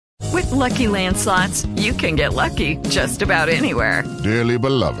With Lucky Land Slots, you can get lucky just about anywhere. Dearly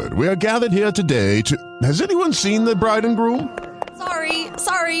beloved, we are gathered here today to... Has anyone seen the bride and groom?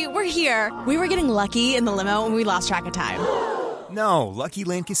 Sorry, we're here. We were getting lucky in the limo and we lost track of time. No, Lucky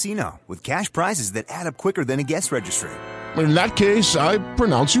Land Casino, with cash prizes that add up quicker than a guest registry. In that case, I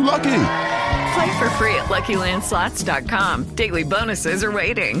pronounce you lucky. Play for free at LuckyLandSlots.com. Daily bonuses are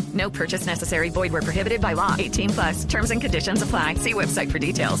waiting. No purchase necessary. Void where prohibited by law. 18+. Terms and conditions apply. See website for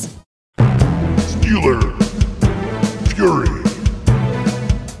details. SteelerFury.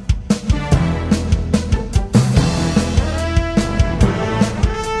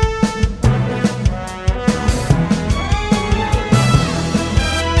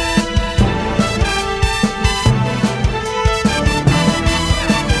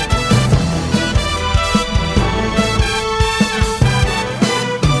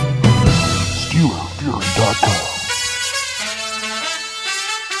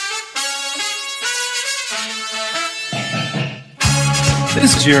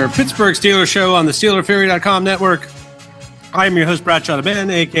 This is your Pittsburgh Steelers show on the SteelerFury.com network. I'm your host, Bradshaw Ben,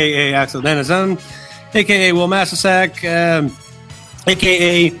 a.k.a. Axel Denison, a.k.a. Will Massasack,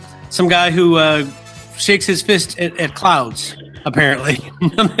 a.k.a. some guy who shakes his fist at clouds, apparently.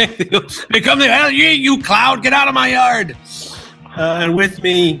 They come there, you cloud, get out of my yard. And with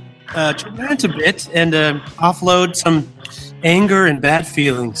me to rant a bit and offload some anger and bad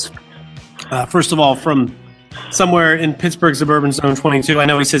feelings. First of all, from somewhere in Pittsburgh suburban zone 22. I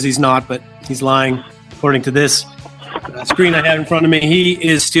know he says he's not, but he's lying, according to this screen I have in front of me. He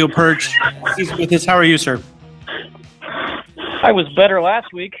is Steel Perch. He's with us. How are you, sir? I was better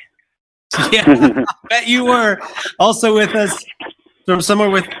last week. Yeah, I bet you were. Also with us from somewhere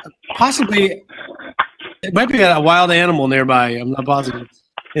with possibly, it might be a wild animal nearby. I'm not positive.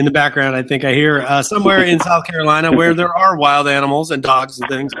 In the background, I think I hear somewhere in South Carolina where there are wild animals and dogs and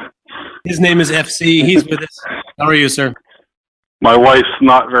things. His name is FC. He's with us. How are you, sir? My wife's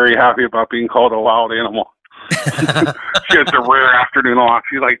not very happy about being called a wild animal. She has a rare afternoon off.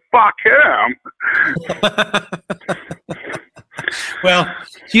 She's like, fuck him. Well,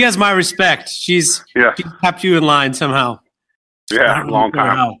 she has my respect. She's kept you in line somehow. Yeah, long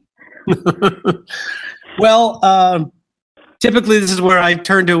time. Well, typically this is where I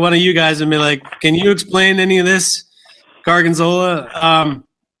turn to one of you guys and be like, can you explain any of this, Gargonzola?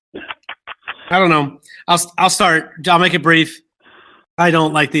 I don't know. I'll start. I'll make it brief. I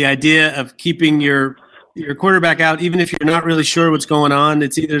don't like the idea of keeping your quarterback out, even if you're not really sure what's going on.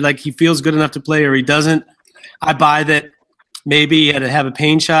 It's either like he feels good enough to play or he doesn't. I buy that maybe he had to have a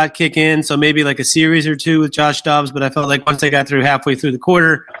pain shot kick in, so maybe like a series or two with Josh Dobbs, but I felt like once they got through halfway through the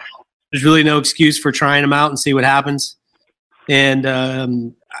quarter, there's really no excuse for trying him out and see what happens. And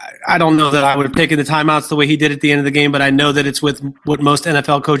I don't know that I would have taken the timeouts the way he did at the end of the game, but I know that it's with what most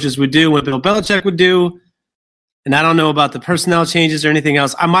NFL coaches would do, what Bill Belichick would do. And I don't know about the personnel changes or anything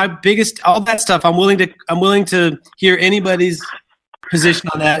else. My biggest, all that stuff, I'm willing to hear anybody's position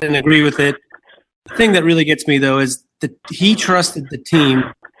on that and agree with it. The thing that really gets me though is that he trusted the team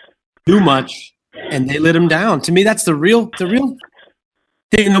too much, and they let him down. To me, that's the real thing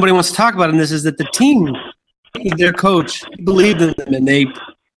nobody wants to talk about in this is that the team, their coach, believed in them, and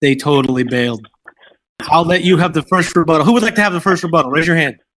they totally bailed. I'll let you have the first rebuttal. Who would like to have the first rebuttal? Raise your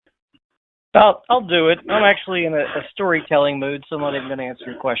hand. I'll do it. I'm actually in a storytelling mood, so I'm not even going to answer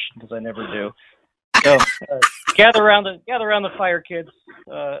your question because I never do. So gather around the fire, kids.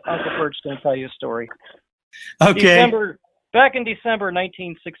 Uncle Bert's going to tell you a story. Okay. Back in December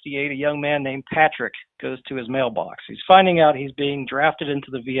 1968, a young man named Patrick goes to his mailbox. He's finding out he's being drafted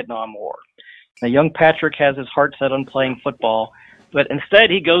into the Vietnam War. Now, young Patrick has his heart set on playing football, but instead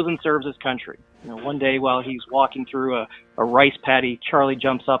he goes and serves his country. One day while he's walking through a rice paddy, Charlie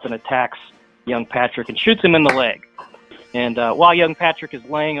jumps up and attacks young Patrick and shoots him in the leg. And while young Patrick is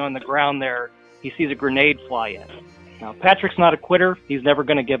laying on the ground there, he sees a grenade fly in. Now, Patrick's not a quitter. He's never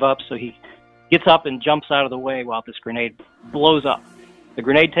going to give up, so he gets up and jumps out of the way while this grenade blows up. The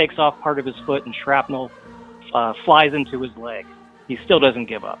grenade takes off part of his foot, and shrapnel flies into his leg. He still doesn't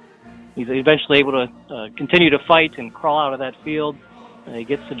give up. He's eventually able to continue to fight and crawl out of that field. He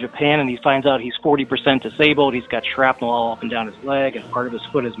gets to Japan, and he finds out he's 40% disabled. He's got shrapnel all up and down his leg, and part of his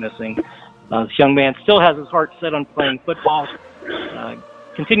foot is missing. This young man still has his heart set on playing football.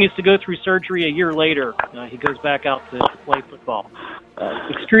 Continues to go through surgery. A year later, he goes back out to play football.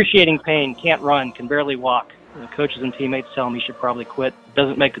 Excruciating pain, can't run, can barely walk. Coaches and teammates tell him he should probably quit.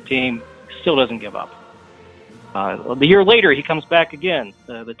 Doesn't make the team, still doesn't give up. The year later, he comes back again.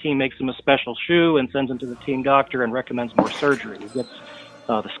 The team makes him a special shoe and sends him to the team doctor and recommends more surgery. He gets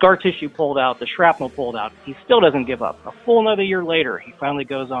the scar tissue pulled out, the shrapnel pulled out. He still doesn't give up. A full another year later, he finally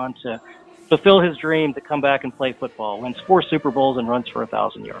goes on to fulfill his dream to come back and play football, wins 4 Super Bowls and runs for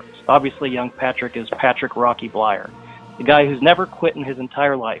 1,000 yards. Obviously, young Patrick is Patrick Rocky Blyer, the guy who's never quit in his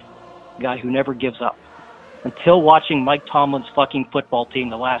entire life, the guy who never gives up. Until watching Mike Tomlin's fucking football team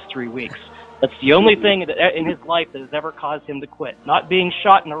the last 3 weeks. That's the only thing in his life that has ever caused him to quit. Not being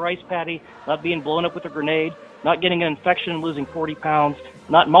shot in a rice paddy, not being blown up with a grenade, not getting an infection and losing 40 pounds,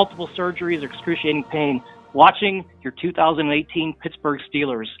 not multiple surgeries or excruciating pain. Watching your 2018 Pittsburgh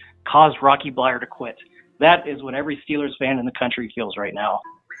Steelers caused Rocky Blyer to quit. That is what every Steelers fan in the country feels right now.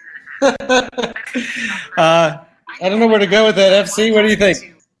 I don't know where to go with that, FC. What do you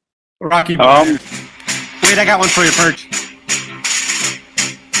think? Rocky Blyer. Wait, I got one for you, Perch.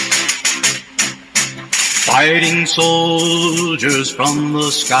 Fighting soldiers from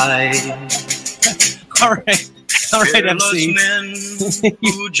the sky. All right, MC. Men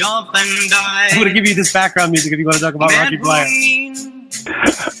who jump and die. I'm going to give you this background music if you want to talk about Rocky Blyer.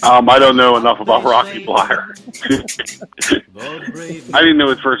 I don't know enough about Rocky Blyer. I didn't know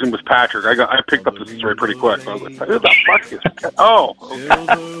his first name was Patrick. I picked up this story pretty quick. I was like, who the fuck is that? Oh, okay.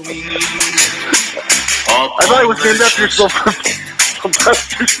 I thought it was named after some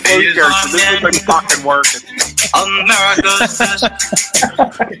Buster Sloan character. This is like fucking working. America's best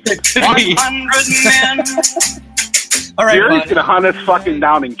 100 men. All right, Gary's going to hunt us fucking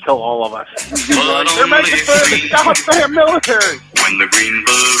down and kill all of us. They're making fun of the goddamn military. When the Green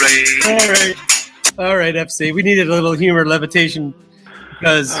Beret. All right, FC. We needed a little humor levitation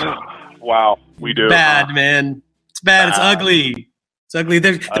because wow, we do. Bad, man. It's bad. It's ugly. It's ugly.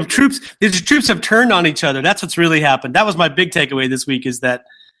 The troops have turned on each other. That's what's really happened. That was my big takeaway this week is that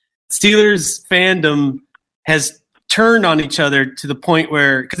Steelers fandom has turned on each other to the point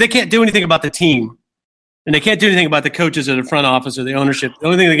where because they can't do anything about the team. And they can't do anything about the coaches or the front office or the ownership. The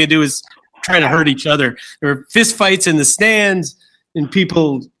only thing they can do is try to hurt each other. There are fist fights in the stands and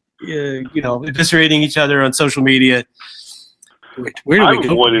people, eviscerating each other on social media. Where do we go? I've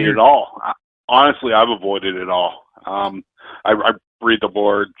avoided it all. Honestly, I've avoided it all. I read the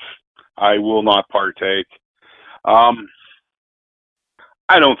boards. I will not partake. I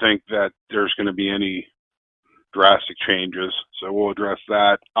don't think that there's going to be any drastic changes, so we'll address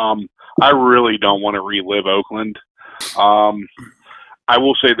that. I really don't want to relive Oakland. I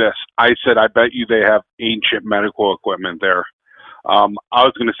will say this. I said I bet you they have ancient medical equipment there. I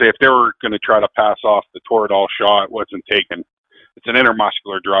was going to say if they were going to try to pass off the Toradol shot, it wasn't taken. It's an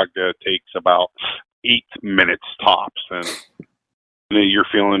intermuscular drug that takes about 8 minutes tops, and you're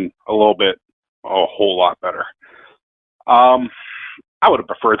feeling a whole lot better. I would have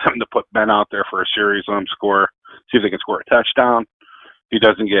preferred them to put Ben out there for a series, let him score, see if they can score a touchdown. If he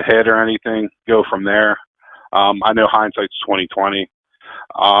doesn't get hit or anything, go from there. I know hindsight's 20/20.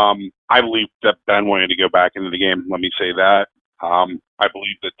 I believe that Ben wanted to go back into the game. Let me say that. I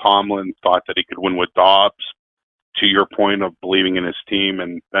believe that Tomlin thought that he could win with Dobbs. To your point of believing in his team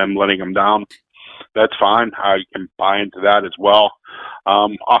and them letting him down, that's fine. I can buy into that as well.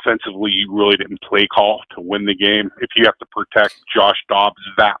 Offensively, you really didn't play call to win the game. If you have to protect Josh Dobbs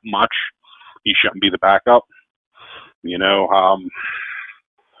that much, he shouldn't be the backup.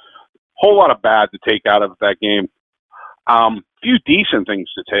 Whole lot of bad to take out of that game. Few decent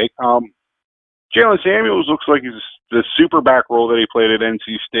things to take. Jalen Samuels looks like he's the super back role that he played at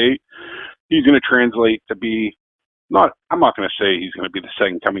NC State. He's going to translate to be I'm not going to say he's going to be the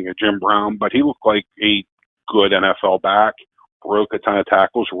second coming of Jim Brown, but he looked like a good NFL back, broke a ton of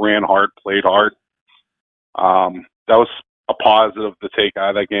tackles, ran hard, played hard. That was a positive to take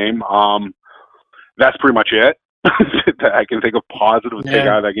out of that game. That's pretty much it that I can think of positive to take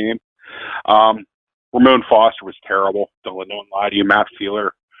out of that game. Ramon Foster was terrible. Don't lie to you. Matt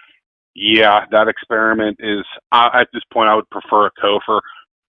Feeler. Yeah, that experiment is, at this point, I would prefer a Kofor.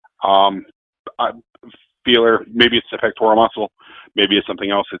 Feeler, maybe it's the pectoral muscle. Maybe it's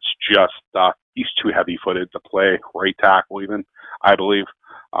something else. It's just he's too heavy-footed to play right tackle even, I believe.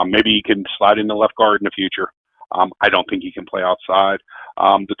 Maybe he can slide into left guard in the future. I don't think he can play outside.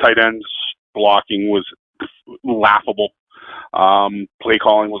 The tight ends blocking was laughable. Play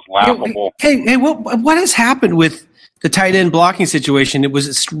calling was laughable. Hey, what has happened with the tight end blocking situation? It was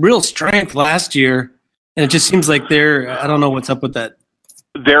a real strength last year, and it just seems like I don't know what's up with that.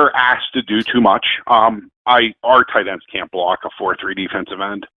 They're asked to do too much. Our tight ends can't block a 4-3 defensive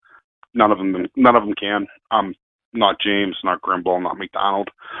end. None of them can. Not James, not Grimble, not McDonald.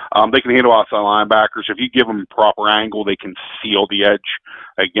 They can handle outside linebackers. If you give them proper angle, they can seal the edge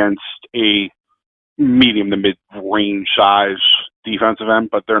against a medium to mid-range size defensive end,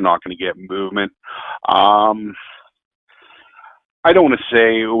 but they're not going to get movement. I don't want to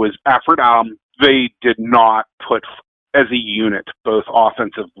say it was effort. They did not put, as a unit, both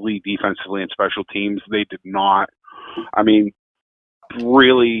offensively, defensively, and special teams, they did not,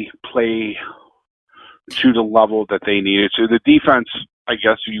 really play to the level that they needed. So the defense, I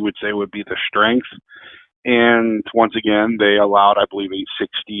guess you would say, would be the strength. And once again, they allowed, I believe, a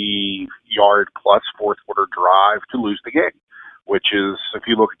 60-yard plus fourth-quarter drive to lose the game, which is, if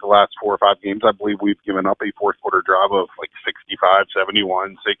you look at the last 4 or 5 games, I believe we've given up a fourth-quarter drive of like 65,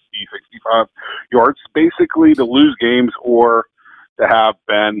 71, 60, 65 yards, basically to lose games or to have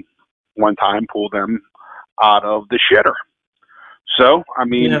Ben one time pull them out of the shitter. So,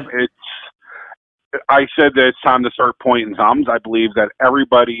 I said that it's time to start pointing thumbs. I believe that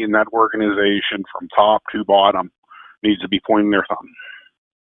everybody in that organization, from top to bottom, needs to be pointing their thumb,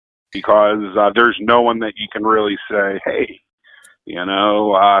 because there's no one that you can really say, hey,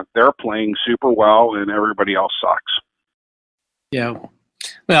 they're playing super well and everybody else sucks. Yeah.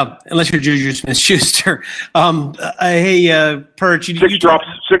 Well, unless you're Juju Smith-Schuster. Hey, Perch. Six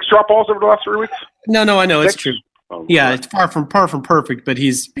drop balls over the last 3 weeks? No, I know. 6? It's true. Oh, yeah, right. it's far from perfect, but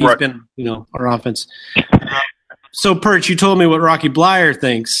he's right. been, our offense. So, Perch, you told me what Rocky Blyer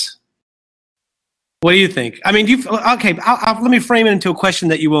thinks. What do you think? Let me frame it into a question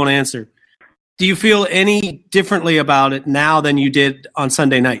that you won't answer. Do you feel any differently about it now than you did on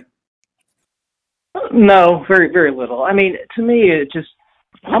Sunday night? No, very, very little. To me, it just,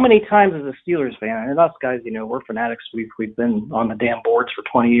 how many times as a Steelers fan, and us guys, we're fanatics. We've been on the damn boards for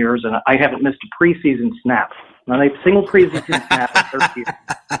 20 years, and I haven't missed a preseason snap. Not a single preseason snap in 30 years.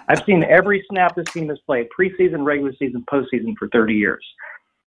 I've seen every snap this team has played, preseason, regular season, postseason, for 30 years.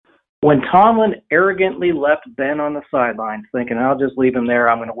 When Tomlin arrogantly left Ben on the sidelines thinking, I'll just leave him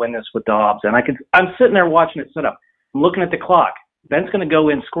there, I'm going to win this with Dobbs, and I'm sitting there watching it set up. I'm looking at the clock. Ben's going to go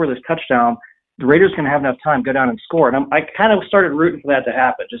in, score this touchdown. The Raiders can have enough time, go down and score. And I kind of started rooting for that to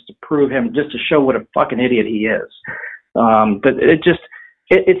happen, just to prove him, just to show what a fucking idiot he is. But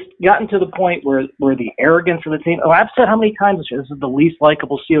it's gotten to the point where the arrogance of the team. I've said how many times this is the least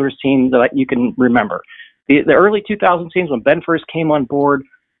likable Steelers team that you can remember. The early 2000 teams, when Ben first came on board,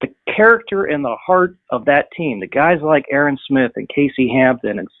 the character and the heart of that team, the guys like Aaron Smith and Casey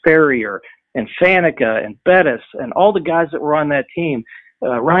Hampton and Ferrier and Faneca and Bettis and all the guys that were on that team,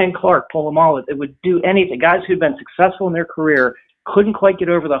 Ryan Clark, Polamalu, it would do anything. Guys who'd been successful in their career couldn't quite get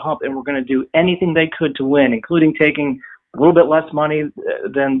over the hump and were going to do anything they could to win, including taking a little bit less money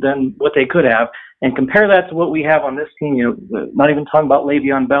than what they could have. And compare that to what we have on this team. Not even talking about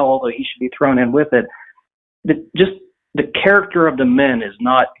Le'Veon Bell, although he should be thrown in with it. The character of the men is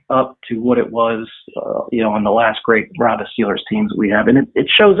not up to what it was, in the last great round of Steelers teams that we have. And it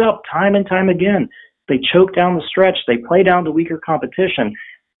shows up time and time again. They choke down the stretch. They play down to weaker competition.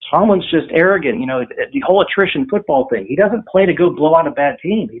 Tomlin's just arrogant. The whole attrition football thing. He doesn't play to go blow out a bad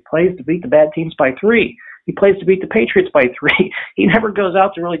team. He plays to beat the bad teams by 3. He plays to beat the Patriots by 3. He never goes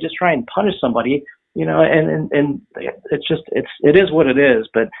out to really just try and punish somebody, and it is what it is.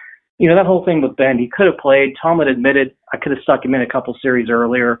 But, that whole thing with Ben, he could have played. Tomlin admitted I could have stuck him in a couple series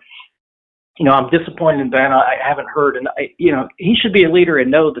earlier. I'm disappointed in Ben. I haven't heard, and he should be a leader and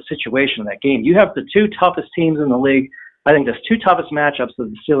know the situation of that game. You have the 2 toughest teams in the league. I think there's 2 toughest matchups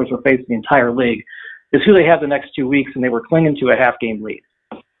that the Steelers will face in the entire league. Is who they have the next 2 weeks, and they were clinging to a half-game lead.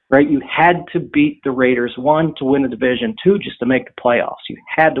 Right? You had to beat the Raiders, 1, to win the division, 2, just to make the playoffs. You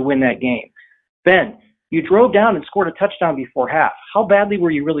had to win that game. Ben, you drove down and scored a touchdown before half. How badly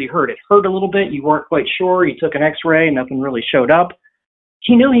were you really hurt? It hurt a little bit. You weren't quite sure. You took an x-ray. Nothing really showed up.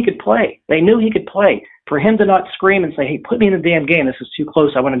 He knew he could play. They knew he could play. For him to not scream and say, hey, put me in the damn game. This is too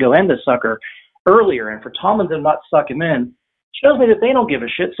close. I want to go end this sucker earlier. And for Tomlin to not suck him in shows me that they don't give a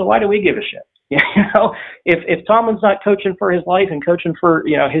shit. So why do we give a shit? If Tomlin's not coaching for his life and coaching for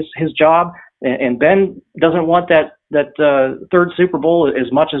his job, and Ben doesn't want that third Super Bowl as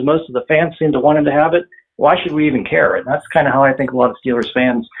much as most of the fans seem to want him to have it, why should we even care? And that's kind of how I think a lot of Steelers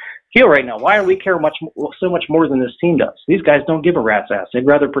fans feel right now. Why do we care so much more than this team does? These guys don't give a rat's ass. They'd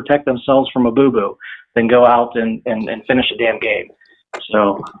rather protect themselves from a boo-boo than go out and finish a damn game.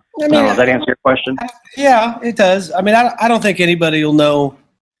 So, does that answer your question? Yeah, it does. I don't think anybody will know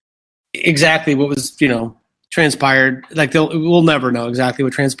exactly what was, transpired. Like we'll never know exactly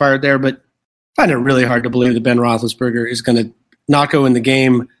what transpired there, but I find it really hard to believe that Ben Roethlisberger is going to not go in the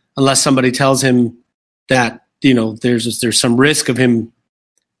game unless somebody tells him that, there's some risk of him.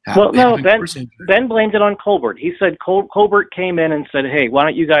 Well, no, Ben blamed it on Colbert. He said Colbert came in and said, hey, why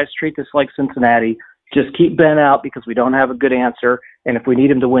don't you guys treat this like Cincinnati? Just keep Ben out because we don't have a good answer. And if we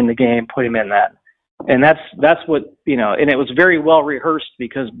need him to win the game, put him in that. And that's what, and it was very well rehearsed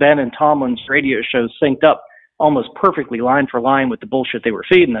because Ben and Tomlin's radio shows synced up almost perfectly line for line with the bullshit they were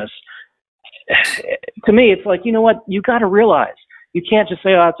feeding us. To me, it's like, you know what? You got to realize you can't just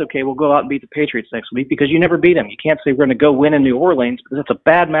say, oh, it's okay, we'll go out and beat the Patriots next week, because you never beat them. You can't say we're going to go win in New Orleans, because it's a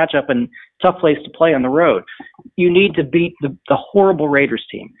bad matchup and tough place to play on the road. You need to beat the horrible Raiders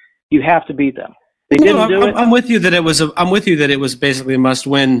team. You have to beat them. They didn't do it. I'm with you that it was basically a must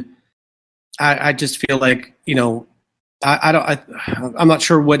win. I just feel like, I'm not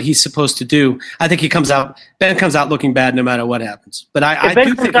sure what he's supposed to do. I think Ben comes out looking bad no matter what happens. But if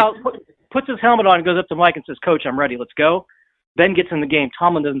Ben comes out, puts his helmet on and goes up to Mike and says, Coach, I'm ready, let's go. Ben gets in the game.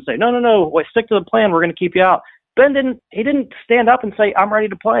 Tomlin doesn't say, no, stick to the plan, we're going to keep you out. Ben didn't stand up and say, I'm ready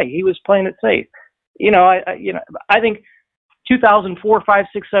to play. He was playing it safe. I think 2004, 5,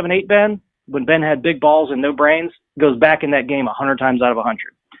 6, 7, 8 Ben, when Ben had big balls and no brains, goes back in that game 100 times out of 100.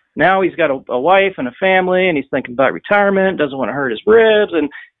 Now he's got a wife and a family, and he's thinking about retirement, doesn't want to hurt his ribs, and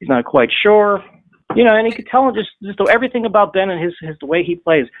he's not quite sure. And he could tell just everything about Ben and his the way he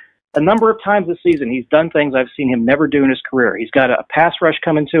plays. A number of times this season, he's done things I've seen him never do in his career. He's got a pass rush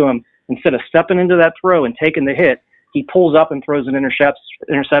coming to him. Instead of stepping into that throw and taking the hit, he pulls up and throws an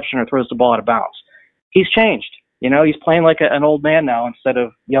interception or throws the ball out of bounds. He's changed. He's playing like an old man now instead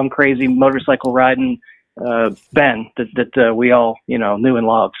of young, crazy, motorcycle riding Ben that we all, knew and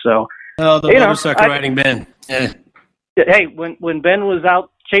loved. So, the motorcycle riding Ben. Yeah. Hey, when Ben was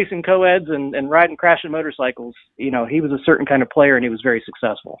out chasing co-eds and riding, crashing motorcycles, he was a certain kind of player, and he was very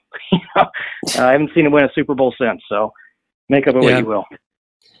successful. I haven't seen him win a Super Bowl since, so make of it what you will.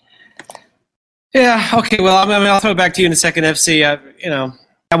 Yeah, okay, well, I'll throw it back to you in a second, FC.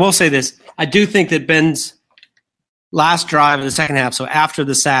 I will say this. I do think that Ben's last drive of the second half, so after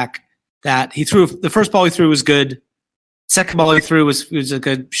the sack, that he threw, the first ball he threw was good. Second ball he threw was a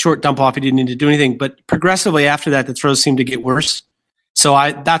good short dump off. He didn't need to do anything. But progressively after that, the throws seemed to get worse. So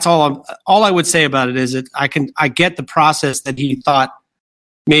that's all I would say about it is that I get the process that he thought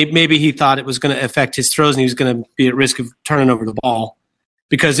maybe he thought it was going to affect his throws and he was going to be at risk of turning over the ball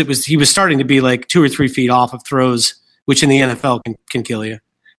because he was starting to be like 2 or 3 feet off of throws, which in the NFL can kill you.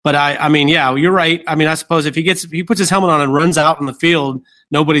 But I mean, yeah, you're right. I mean, I suppose if he puts his helmet on and runs out on the field,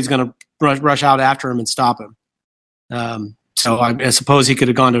 nobody's going to rush out after him and stop him. So I suppose he could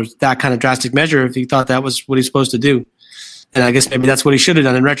have gone to that kind of drastic measure if he thought that was what he's supposed to do. And I guess maybe that's what he should have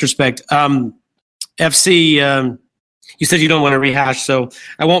done in retrospect. FC, you said you don't want to rehash, so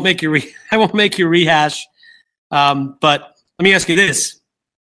I won't make you rehash. But let me ask you this: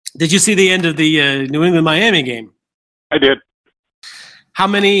 did you see the end of the New England-Miami game? I did. How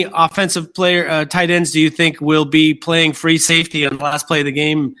many offensive tight ends do you think will be playing free safety on the last play of the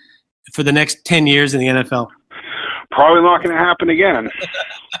game for the next 10 years in the NFL? Probably not going to happen again.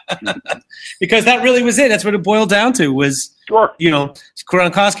 Because that really was it. That's what it boiled down to was, sure.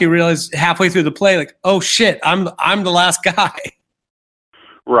 Gronkowski realized halfway through the play, like, oh, shit, I'm the last guy.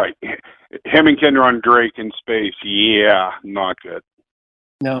 Right. Him and Kendron Drake in space, yeah, not good.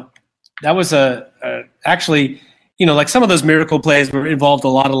 No. That was actually, like some of those miracle plays were involved a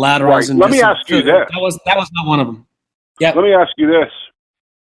lot of laterals. Right. And Let me ask you this. That was not one of them. Yeah. Let me ask you this.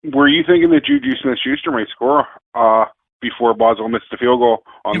 Were you thinking that Juju Smith-Schuster might score before Boswell missed the field goal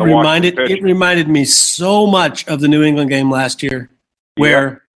on the Washington pitch? It reminded me so much of the New England game last year,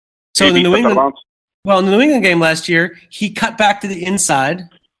 where in the New England game last year, he cut back to the inside,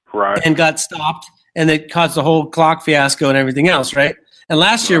 right, and got stopped, and it caused the whole clock fiasco and everything else, right? And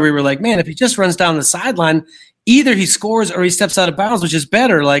last year we were like, man, if he just runs down the sideline, either he scores or he steps out of bounds, which is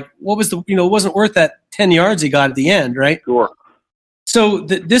better. Like, what was it wasn't worth that 10 yards he got at the end, right? Sure. So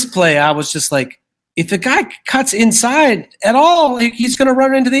this play, I was just like, if the guy cuts inside at all, he's going to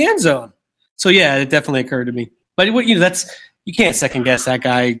run into the end zone. So yeah, it definitely occurred to me. But that's you can't second guess that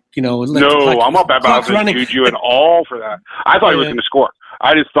guy. No, I'm not about Juju at all for that. I thought he was going to score.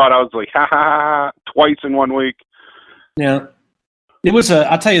 I just thought I was like, ha ha ha, twice in 1 week. Yeah, it was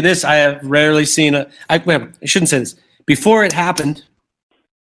I'll tell you this: I have rarely seen I shouldn't say this. Before it happened,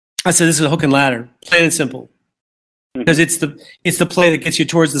 I said this is a hook and ladder, plain and simple. Because it's the play that gets you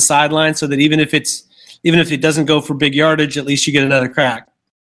towards the sideline, so that even if it doesn't go for big yardage, at least you get another crack.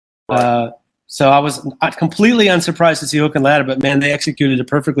 Right. So I was completely unsurprised to see hook and ladder, but man, they executed it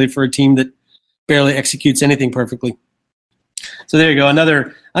perfectly for a team that barely executes anything perfectly. So there you go,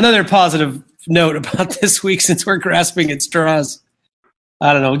 another positive note about this week since we're grasping at straws.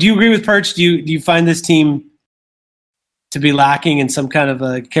 I don't know. Do you agree with Perch? Do you find this team to be lacking in some kind of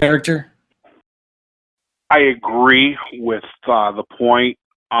a character? I agree with the point.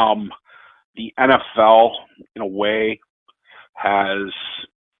 The NFL, in a way, has,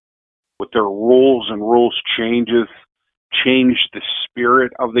 with their rules and rules changes, changed the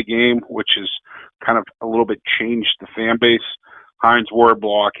spirit of the game, which has kind of a little bit changed the fan base. Hines Ward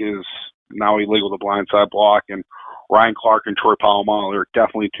block is now illegal, the blindside block, and Ryan Clark and Troy Polamalu are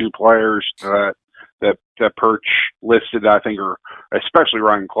definitely two players that Perch listed, I think, or especially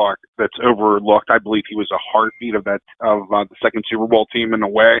Ryan Clark, that's overlooked. I believe he was a heartbeat of the second Super Bowl team in a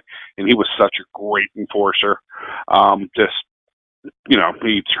way, and he was such a great enforcer.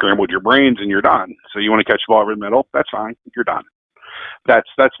 He scrambled your brains and you're done. So you want to catch the ball over the middle? That's fine. You're done.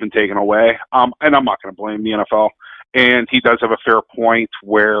 That's been taken away. And I'm not going to blame the NFL. And he does have a fair point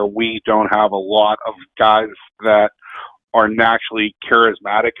where we don't have a lot of guys that are naturally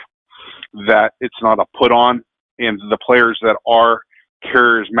charismatic, that it's not a put on. And the players that are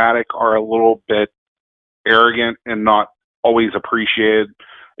charismatic are a little bit arrogant and not always appreciated.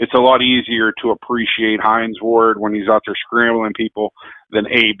 It's a lot easier to appreciate Hines Ward when he's out there scrambling people than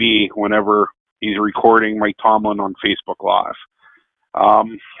AB whenever he's recording Mike Tomlin on Facebook Live.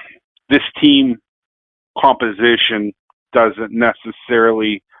 This team composition doesn't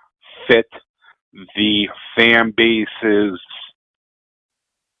necessarily fit the fan base's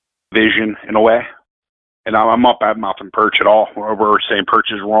vision in a way. And I'm not bad-mouthing Perch at all, or saying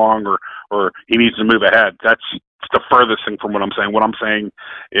Perch is wrong or he needs to move ahead. That's the furthest thing from what I'm saying. What I'm saying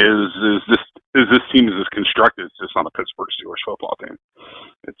is this team is as constructed. It's just not a Pittsburgh Steelers football team.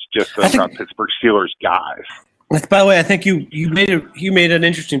 It's just about Pittsburgh Steelers guys. By the way, I think you made an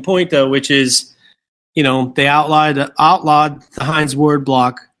interesting point though, which is, they outlawed the Hines Ward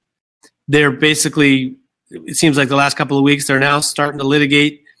block. They're basically, it seems like the last couple of weeks, they're now starting to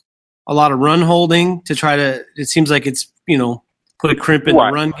litigate a lot of run holding to try to. It seems like it's put a crimp in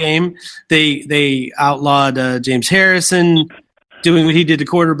the run game. They outlawed James Harrison doing what he did to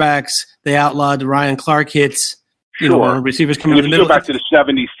quarterbacks. They outlawed Ryan Clark hits. Receivers coming in the middle. Go back to the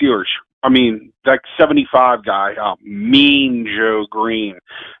 '70s Steelers. I mean, that '75 guy, Mean Joe Green,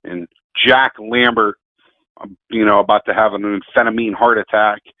 and Jack Lambert, about to have an amphetamine heart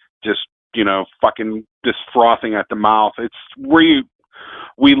attack, just fucking just frothing at the mouth. It's where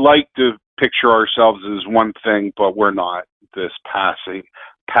we like to picture ourselves as one thing, but we're not this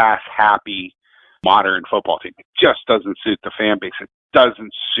pass-happy modern football team. It just doesn't suit the fan base. It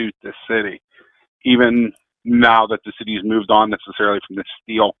doesn't suit the city. Even now that the city's moved on necessarily from the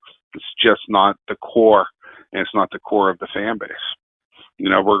steel, it's just not the core, and it's not the core of the fan base.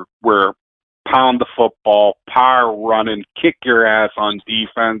 We're pound the football, power running, kick your ass on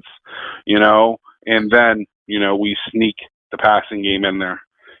defense, and then, we sneak the passing game in there.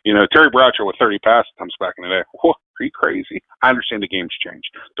 Terry Bradshaw with 30 pass attempts back in the day. Whoa, are you crazy? I understand the game's changed.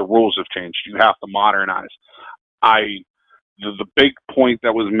 The rules have changed. You have to modernize. The big point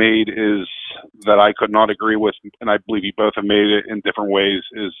that was made is that I could not agree with, and I believe you both have made it in different ways,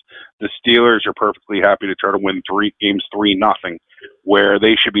 is the Steelers are perfectly happy to try to win 3-0, where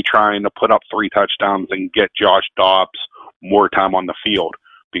they should be trying to put up 3 touchdowns and get Josh Dobbs more time on the field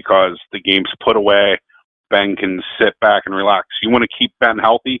because the game's put away. Ben can sit back and relax. You want to keep Ben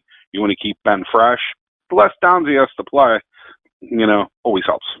healthy. You want to keep Ben fresh. The less downs he has to play, always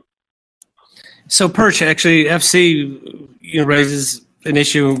helps. So Perch, actually, FC, raises an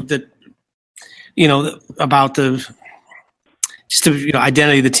issue that, about the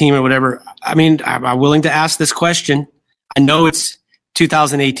identity of the team or whatever. I mean, I'm willing to ask this question. I know it's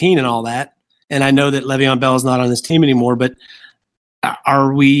 2018 and all that, and I know that Le'Veon Bell is not on this team anymore, but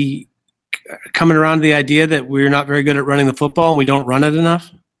are we coming around to the idea that we're not very good at running the football and we don't run it enough?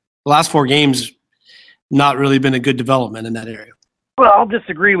 The last 4 games, not really been a good development in that area. Well, I'll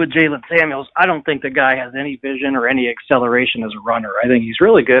disagree with Jalen Samuels. I don't think the guy has any vision or any acceleration as a runner. I think he's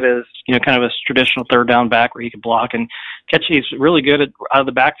really good as, kind of a traditional third down back where he can block and catch. He's really good out of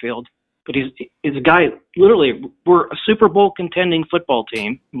the backfield. But he's a guy, literally, we're a Super Bowl contending football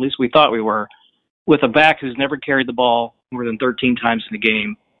team, at least we thought we were, with a back who's never carried the ball more than 13 times in a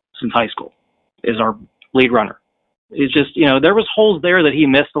game since high school, is our lead runner. It's just, there was holes there that he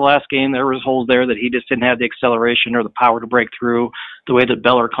missed the last game. There was holes there that he just didn't have the acceleration or the power to break through the way that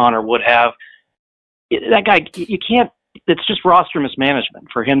Bell or Connor would have. That guy, you can't, it's just roster mismanagement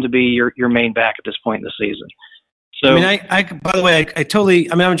for him to be your main back at this point in the season. So, I by the way,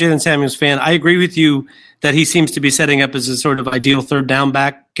 I'm a Jalen Samuels fan. I agree with you that he seems to be setting up as a sort of ideal third down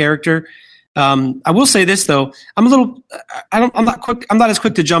back character. I will say this though, I'm not as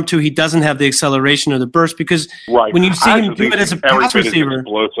quick to jump to he doesn't have the acceleration or the burst because when you see him do it as a pass receiver,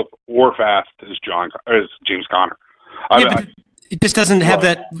 explosive or fast as James Conner. But it just doesn't have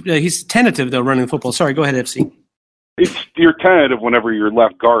that. He's tentative though running the football. Sorry, go ahead, FC. you're tentative whenever your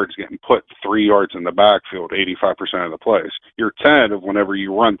left guard's getting put 3 yards in the backfield 85% of the plays. You're tentative whenever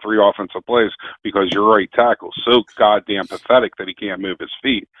you run 3 offensive plays because your right tackle's so goddamn pathetic that he can't move his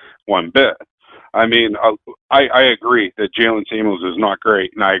feet one bit. I mean, I agree that Jalen Samuels is not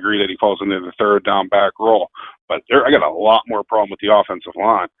great, and I agree that he falls into the third down back role. But I got a lot more problem with the offensive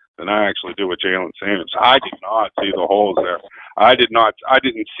line than I actually do with Jalen Samuels. I did not see the holes there. I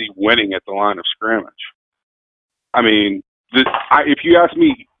didn't see winning at the line of scrimmage. I mean, if you ask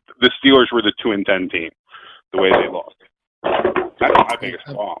me, the Steelers were the 2-10 team, the way they lost. That's my biggest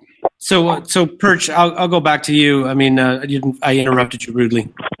problem. So Perch, I'll go back to you. I mean, I interrupted you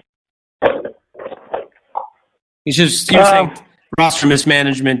rudely. You're saying roster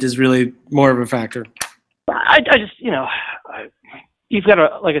mismanagement is really more of a factor. I just, you've got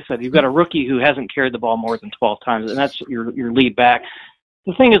a rookie who hasn't carried the ball more than 12 times, and that's your lead back.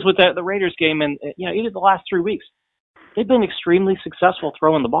 The thing is with the Raiders game, and even the last 3 weeks, they've been extremely successful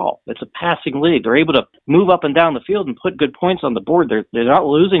throwing the ball. It's a passing league. They're able to move up and down the field and put good points on the board. They're not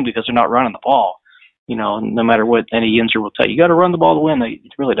losing because they're not running the ball. No matter what any Yinzer will tell you, you got to run the ball to win. They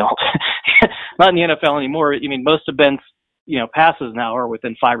really don't. Not in the NFL anymore. I mean, most of Ben's passes now are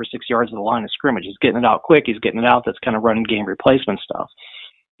within 5 or 6 yards of the line of scrimmage. He's getting it out quick. He's getting it out. That's kind of running game replacement stuff.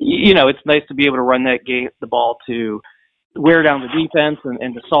 It's nice to be able to run the ball to wear down the defense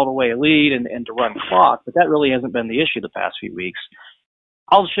and to salt away a lead and to run the clock, but that really hasn't been the issue the past few weeks.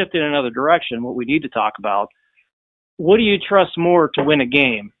 I'll shift in another direction. What we need to talk about: what do you trust more to win a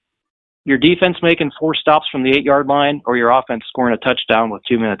game? Your defense making 4 stops from the 8-yard line, or your offense scoring a touchdown with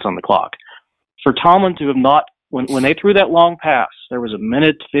 2 minutes on the clock? For Tomlin to have not, when they threw that long pass, there was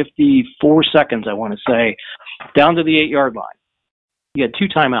 1:54 seconds, I want to say, down to the 8-yard line. You had 2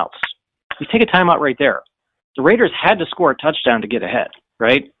 timeouts. You take a timeout right there. The Raiders had to score a touchdown to get ahead,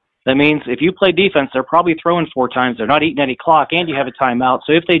 right? That means if you play defense, they're probably throwing 4 times. They're not eating any clock, and you have a timeout.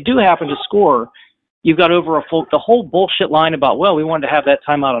 So if they do happen to score, you've got over the whole bullshit line about, well, we wanted to have that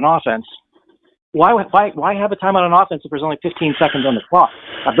timeout on offense. Why have a timeout on offense if there's only 15 seconds on the clock?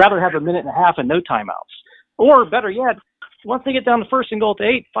 I'd rather have 1.5 minutes and no timeouts. Or better yet, once they get down to first and goal to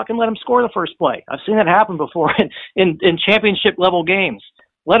 8, fucking let them score the first play. I've seen that happen before in championship level games.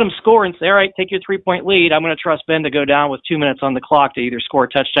 Let them score and say, all right, take your 3-point lead. I'm going to trust Ben to go down with 2 minutes on the clock to either score a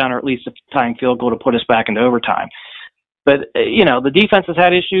touchdown or at least a tying field goal to put us back into overtime. But, the defense has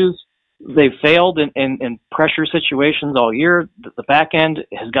had issues. They've failed in pressure situations all year. The back end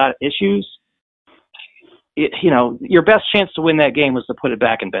has got issues. Your best chance to win that game was to put it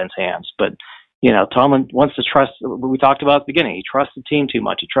back in Ben's hands. But, Tomlin wants to trust, we talked about at the beginning, he trusts the team too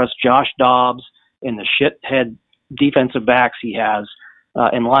much. He trusts Josh Dobbs and the shithead defensive backs he has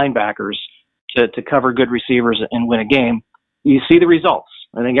and linebackers to cover good receivers and win a game. You see the results.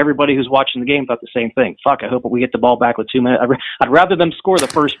 I think everybody who's watching the game thought the same thing. Fuck, I hope we get the ball back with 2 minutes. I'd rather them score the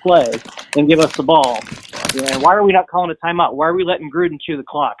first play than give us the ball. And why are we not calling a timeout? Why are we letting Gruden chew the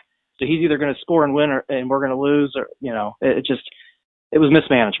clock? So he's either going to score and win, and we're going to lose, or it was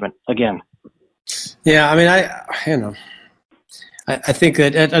mismanagement again. Yeah, I mean, I think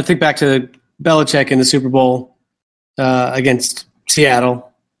back to Belichick in the Super Bowl against Seattle,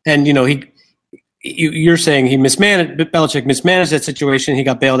 and you're saying Belichick mismanaged that situation. He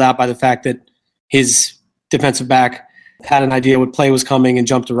got bailed out by the fact that his defensive back had an idea what play was coming and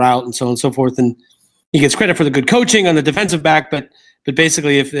jumped a route and so on and so forth, and he gets credit for the good coaching on the defensive back, but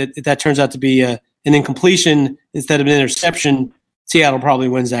basically, if that turns out to be an incompletion instead of an interception, Seattle probably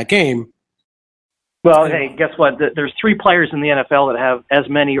wins that game. Well, hey, guess what? There's 3 players in the NFL that have as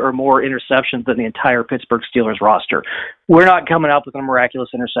many or more interceptions than the entire Pittsburgh Steelers roster. We're not coming out with a miraculous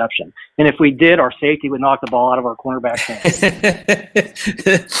interception. And if we did, our safety would knock the ball out of our cornerback's hands.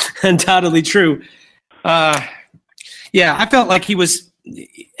 Undoubtedly true. Yeah, I felt like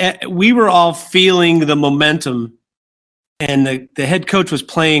we were all feeling the momentum, and the head coach was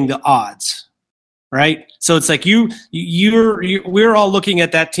playing the odds, right? So it's like we're all looking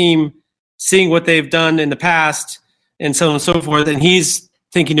at that team, seeing what they've done in the past and so on and so forth. And he's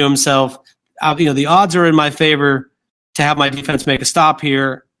thinking to himself, the odds are in my favor to have my defense make a stop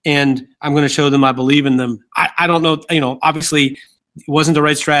here, and I'm going to show them I believe in them. I don't know, obviously it wasn't the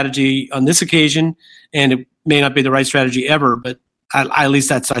right strategy on this occasion, and it may not be the right strategy ever, but at least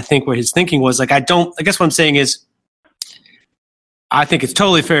that's, I think, where his thinking was. Like, I guess what I'm saying is, I think it's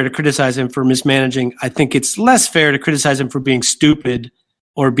totally fair to criticize him for mismanaging. I think it's less fair to criticize him for being stupid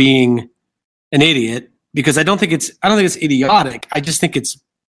or being an idiot, because I don't think it's idiotic. I just think it's,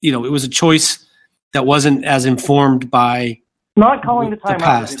 it was a choice that wasn't as informed by not calling the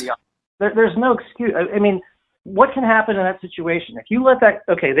timeout idiotic. There's no excuse. I mean, what can happen in that situation? If you let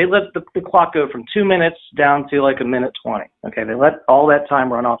they let the clock go from 2 minutes down to like a minute 20. Okay, they let all that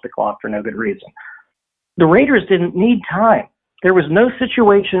time run off the clock for no good reason. The Raiders didn't need time. There was no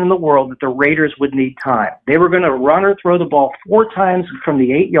situation in the world that the Raiders would need time. They were going to run or throw the ball 4 times from the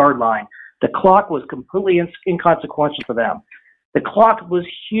 8-yard line. The clock was completely inconsequential to them. The clock was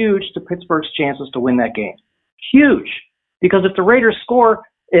huge to Pittsburgh's chances to win that game. Huge. Because if the Raiders score,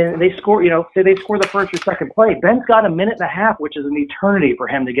 and they score, say they score the first or second play, Ben's got a minute and a half, which is an eternity for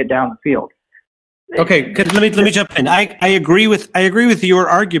him to get down the field. Okay, let me jump in. I agree with your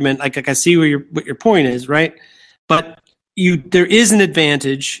argument. Like I see what your point is, right? But there is an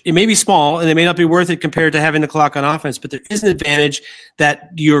advantage. It may be small and it may not be worth it compared to having the clock on offense, but there is an advantage that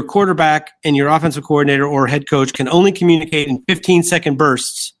your quarterback and your offensive coordinator or head coach can only communicate in 15-second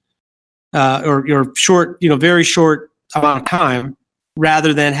bursts, or your short, very short amount of time,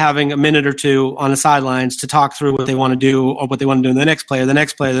 rather than having a minute or two on the sidelines to talk through what they want to do or what they want to do in the next play or the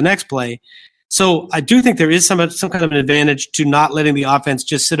next play or the next play. So I do think there is some kind of an advantage to not letting the offense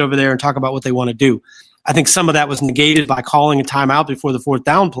just sit over there and talk about what they want to do. I think some of that was negated by calling a timeout before the 4th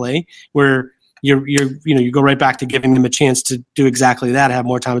down play, where you go right back to giving them a chance to do exactly that, have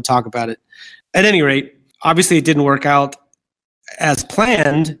more time to talk about it. At any rate, obviously it didn't work out as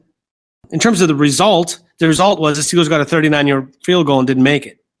planned. In terms of the result was the Steelers got a 39-yard field goal and didn't make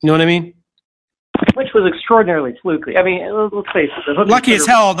it. You know what I mean? Which was extraordinarily fluky. I mean, let's face it. Lucky as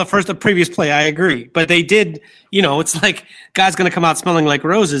hell the previous play, I agree. But they did, it's like guys going to come out smelling like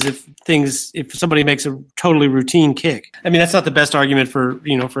roses if somebody makes a totally routine kick. I mean, that's not the best argument for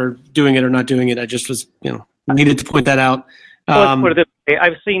doing it or not doing it. I just was, needed to point that out. Let's put it this way.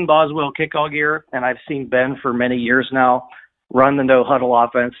 I've seen Boswell kick all year, and I've seen Ben for many years now run the no-huddle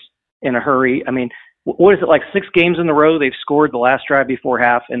offense in a hurry. I mean, what is it, like 6 games in a row they've scored the last drive before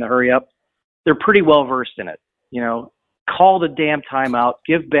half in the hurry up? They're pretty well versed in it. Call the damn timeout.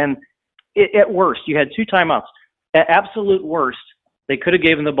 Give Ben. At worst, you had 2 timeouts. At absolute worst, they could have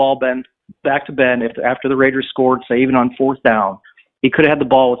given the ball back to Ben after the Raiders scored, say even on 4th down. He could have had the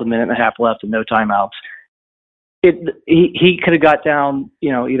ball with a minute and a half left and no timeouts. He could have got down,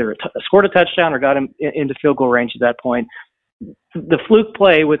 either scored a touchdown or got him into field goal range at that point. The fluke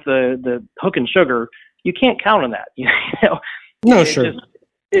play with the hook and sugar, you can't count on that. No, sure.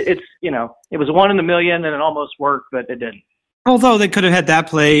 It was 1 in a million and it almost worked, but it didn't. Although they could have had that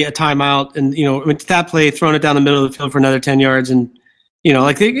play, a timeout, and that play, thrown it down the middle of the field for another 10 yards, and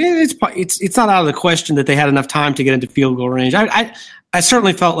it's not out of the question that they had enough time to get into field goal range. I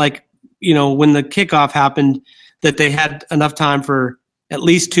certainly felt like when the kickoff happened that they had enough time for at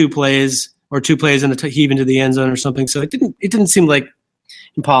least 2 plays or 2 plays and a heave into the end zone or something. So it didn't seem like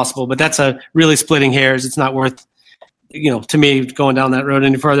impossible, but that's a really splitting hairs. It's not worth to me going down that road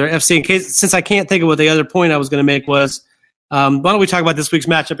any further. FC, since I can't think of what the other point I was going to make was, why don't we talk about this week's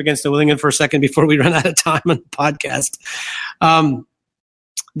matchup against New England for a second before we run out of time on the podcast?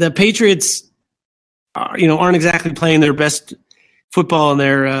 The Patriots, aren't exactly playing their best football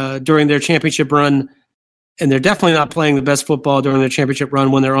in during their championship run, and they're definitely not playing the best football during their championship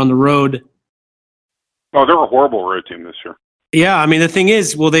run when they're on the road. Oh, they're a horrible road team this year. Yeah, I mean, the thing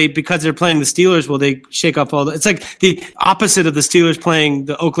is, because they're playing the Steelers, will they shake off all it's like the opposite of the Steelers playing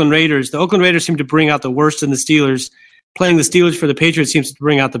the Oakland Raiders. The Oakland Raiders seem to bring out the worst in the Steelers. Playing the Steelers for the Patriots seems to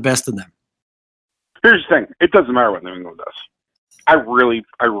bring out the best in them. Here's the thing. It doesn't matter what New England does. I really,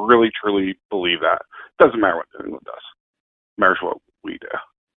 truly believe that. It doesn't matter what New England does. It matters what we do.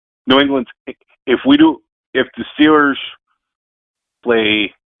 New England, if the Steelers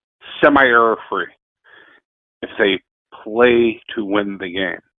play semi-error free, if they play to win the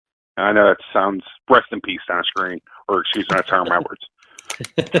game. And I know that sounds rest in peace on screen, or excuse me, that's how my words.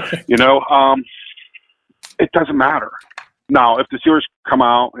 It doesn't matter. Now, if the Steelers come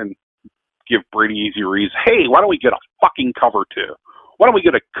out and give Brady easy reads, hey, why don't we get a fucking cover 2? Why don't we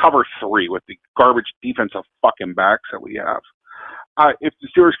get a cover 3 with the garbage defensive fucking backs that we have? If the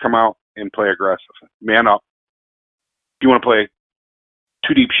Steelers come out and play aggressive, man up. If you want to play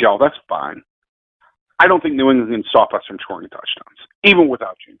 2 deep shell, that's fine. I don't think New England can stop us from scoring touchdowns, even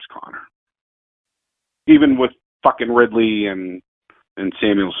without James Conner. Even with fucking Ridley and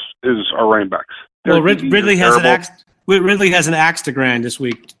Samuels is our running backs. Well, Ridley has an axe to grind this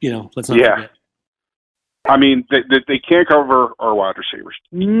week. Let's not forget. I mean, they can't cover our wide receivers.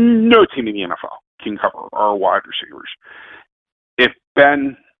 No team in the NFL can cover our wide receivers. If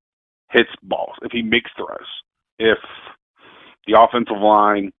Ben hits balls, if he makes throws, if the offensive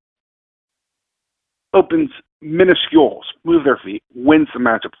line opens minuscules, move their feet, wins the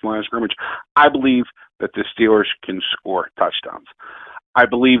matchup from line of scrimmage, I believe that the Steelers can score touchdowns. I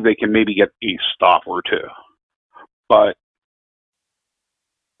believe they can maybe get a stop or 2. But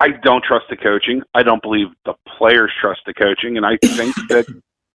I don't trust the coaching. I don't believe the players trust the coaching, and I think that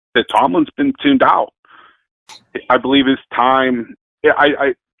Tomlin's been tuned out. I believe his time.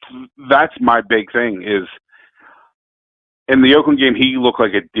 That's my big thing. Is in the Oakland game, he looked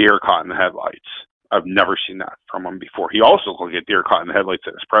like a deer caught in the headlights. I've never seen that from him before. He also looked like a deer caught in the headlights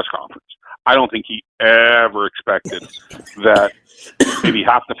at his press conference. I don't think he ever expected that maybe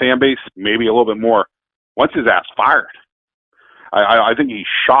half the fan base, maybe a little bit more, wants his ass fired. I think he's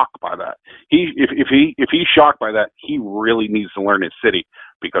shocked by that. If he's shocked by that, he really needs to learn his city,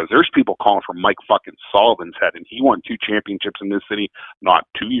 because there's people calling for Mike fucking Sullivan's head, and he won 2 championships in this city not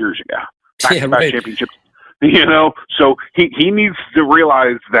 2 years ago. Back-to-back championships. So he needs to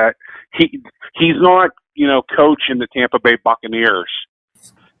realize that he's not, coach in the Tampa Bay Buccaneers.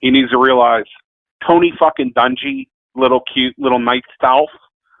 He needs to realize Tony fucking Dungy, little cute, little nice self,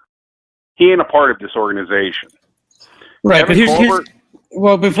 he ain't a part of this organization. Right, Kevin but here's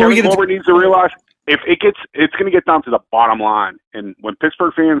well, before we get Colbert needs to realize it's going to get down to the bottom line, and when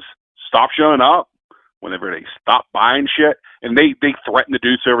Pittsburgh fans stop showing up, whenever they stop buying shit, and they threaten to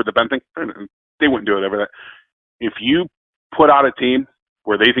do so over the Ben thing, they wouldn't do it over that. If you put out a team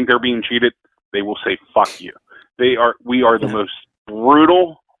where they think they're being cheated, they will say fuck you. We are the most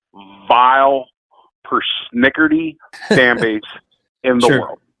brutal, vile, persnickerty fan base in the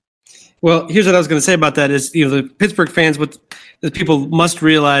world. Well, here's what I was going to say about that is, the Pittsburgh fans, what the people must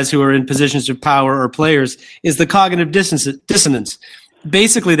realize who are in positions of power or players, is the cognitive dissonance.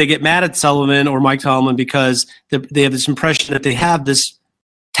 Basically, they get mad at Sullivan or Mike Tomlin because they have this impression that they have this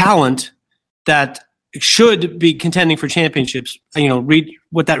talent that should be contending for championships. Read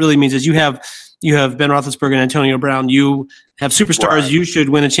what that really means is you have Ben Roethlisberger and Antonio Brown. You have superstars. Right. You should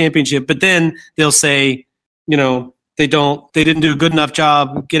win a championship. But then they'll say, they didn't do a good enough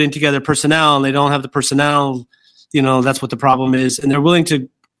job getting together personnel, and they don't have the personnel. That's what the problem is. And they're willing to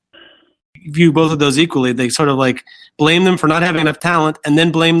view both of those equally. They sort of like blame them for not having enough talent, and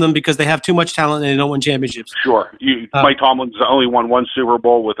then blame them because they have too much talent and they don't win championships. Sure. Mike Tomlin's only won 1 Super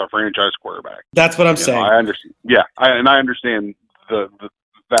Bowl with a franchise quarterback. That's what I'm saying. I understand. Yeah, I understand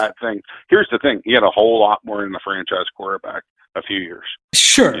that thing. Here's the thing. He had a whole lot more than a franchise quarterback a few years.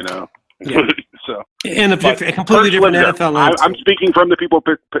 Sure. Yeah. So, and a completely different NFL landscape. I'm speaking from the people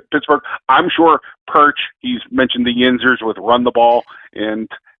of Pittsburgh. I'm sure Perch, he's mentioned the Yinzers with run the ball and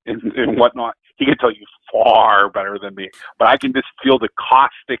whatnot. He can tell you far better than me. But I can just feel the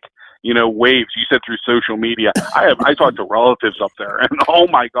caustic, waves you said through social media. I talked to relatives up there, and oh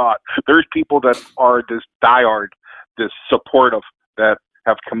my God, there's people that are this diehard, this supportive, that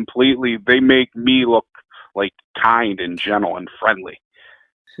have completely, they make me look like kind and gentle and friendly.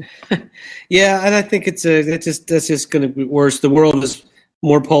 Yeah, and I think that's just going to be worse. The world is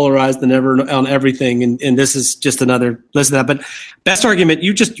more polarized than ever on everything, and this is just another listen to that. But best argument,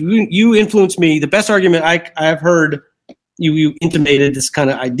 you influenced me. The best argument I've heard, you intimated this kind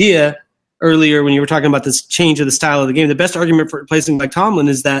of idea earlier when you were talking about this change of the style of the game. The best argument for replacing Mike Tomlin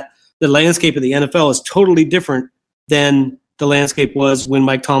is that the landscape of the NFL is totally different than the landscape was when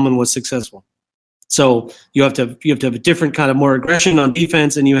Mike Tomlin was successful. So you have to have a different kind of more aggression on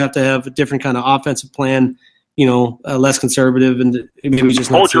defense, and you have to have a different kind of offensive plan, less conservative and maybe just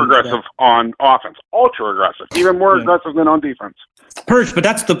not ultra aggressive on offense, ultra aggressive, even more aggressive than on defense. Perch, but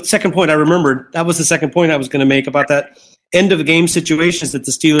that's the second point I remembered. That was the second point I was going to make about that end of the game situations that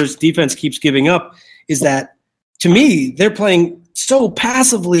the Steelers defense keeps giving up, is that to me, they're playing so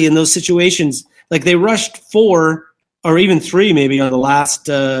passively in those situations. Like they rushed 4 or even 3 maybe on the last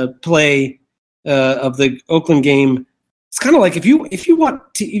play of the Oakland game. It's kind of like if you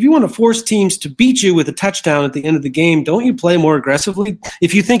want to force teams to beat you with a touchdown at the end of the game, don't you play more aggressively?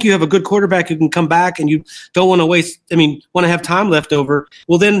 If you think you have a good quarterback who can come back and you don't want to have time left over,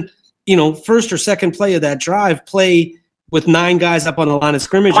 well then, first or second play of that drive, play with 9 guys up on the line of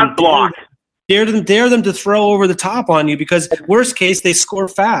scrimmage and block. Dare them to throw over the top on you, because worst case they score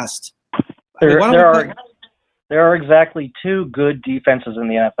fast. There are exactly 2 good defenses in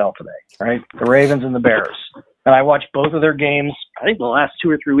the NFL today, right? The Ravens and the Bears. And I watched both of their games, I think the last 2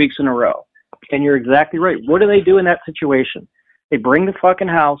 or 3 weeks in a row. And you're exactly right. What do they do in that situation? They bring the fucking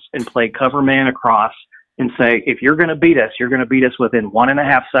house and play cover man across and say, if you're going to beat us, you're going to beat us within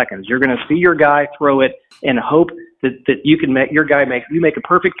 1.5 seconds. You're going to see your guy throw it and hope that you can make you make a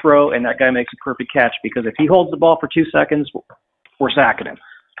perfect throw and that guy makes a perfect catch, because if he holds the ball for 2 seconds, we're sacking him,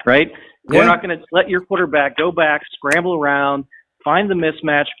 right? Yeah. We're not going to let your quarterback go back, scramble around, find the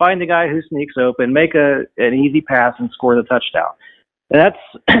mismatch, find the guy who sneaks open, make an easy pass, and score the touchdown. And that's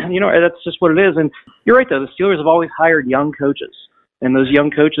that's just what it is. And you're right, though. The Steelers have always hired young coaches. and those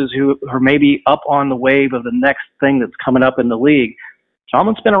young coaches who are maybe up on the wave of the next thing that's coming up in the league.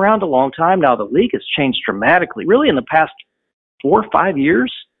 Tomlin's been around a long time now. The league has changed dramatically, really in the past 4 or 5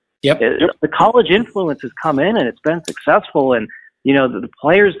 years. Yep. The college influence has come in, and it's been successful. And, the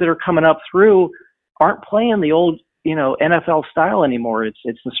players that are coming up through aren't playing the old, NFL style anymore. It's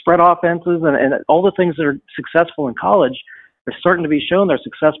the spread offenses and all the things that are successful in college are starting to be shown they're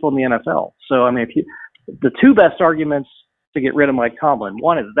successful in the NFL. So, I mean, the two best arguments to get rid of Mike Tomlin,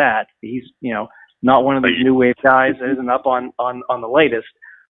 one is that he's, not one of these new wave guys that isn't up on the latest.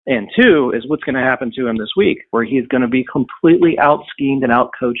 And two is what's going to happen to him this week, where he's going to be completely out-schemed and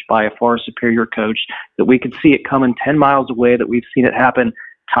out-coached by a far superior coach that we could see it coming 10 miles away, that we've seen it happen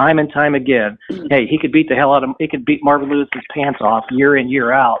time and time again. Hey, he could beat Marvin Lewis's pants off year in,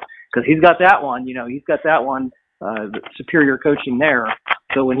 year out, because he's got that one, the superior coaching there.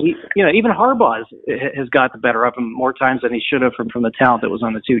 So when even Harbaugh has got the better of him more times than he should have from the talent that was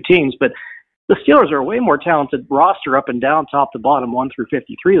on the two teams. But the Steelers are a way more talented roster up and down, top to bottom, 1 through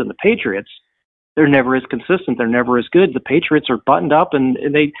 53 than the Patriots. They're never as consistent. They're never as good. The Patriots are buttoned up and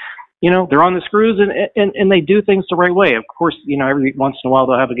they, they're on the screws and they do things the right way. Of course, every once in a while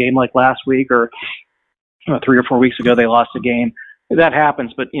they'll have a game like last week or 3 or 4 weeks ago they lost a game. That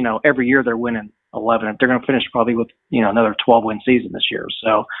happens, but every year they're winning 11. They're going to finish probably with another 12-win season this year.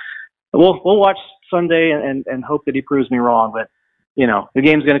 So we'll watch Sunday and hope that he proves me wrong. But the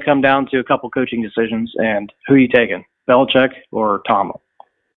game's going to come down to a couple coaching decisions, and who are you taking, Belichick or Tomlin?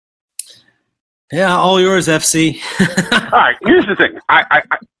 Yeah, all yours, FC. All right, here's the thing. I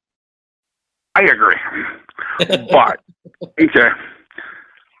agree, but okay,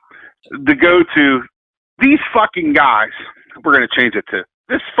 to go to these fucking guys, we're going to change it to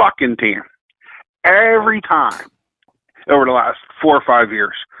this fucking team. Every time over the last 4 or 5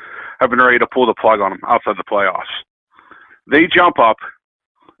 years, I've been ready to pull the plug on them outside the playoffs. They jump up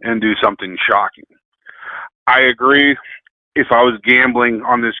and do something shocking. I agree. If I was gambling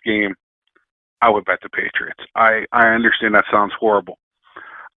on this game, I would bet the Patriots. I understand that sounds horrible.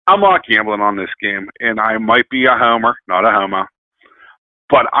 I'm not gambling on this game, and I might be a homer, not a homo,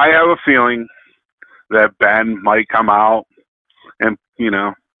 but I have a feeling that Ben might come out and,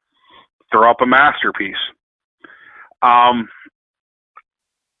 throw up a masterpiece. I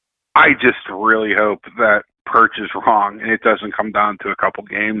just really hope that Perch is wrong and it doesn't come down to a couple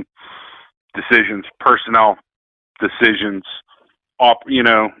game decisions, personnel decisions,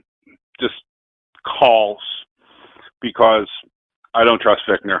 just calls, because I don't trust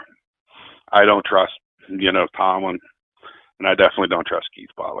Fickner. I don't trust, Tomlin, and I definitely don't trust Keith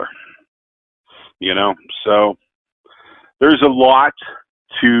Butler. So there's a lot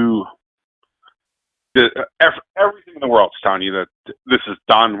to everything in the world is telling you that this is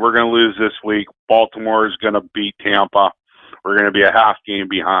done. We're going to lose this week. Baltimore is going to beat Tampa. We're going to be a half game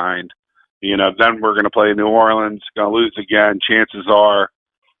behind. Then we're going to play New Orleans, going to lose again. Chances are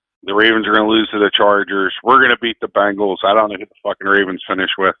the Ravens are going to lose to the Chargers. We're going to beat the Bengals. I don't know who the fucking Ravens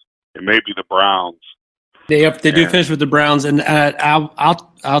finish with. It may be the Browns. They do finish with the Browns, and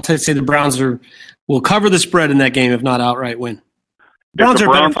I'll say the Browns will cover the spread in that game, if not outright win. If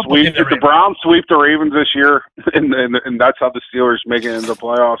the Browns sweep the Ravens this year, and that's how the Steelers make it into the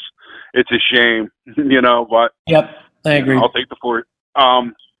playoffs, it's a shame, But yep, I agree. I'll take the 4.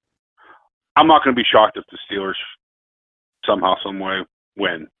 I'm not going to be shocked if the Steelers somehow, some way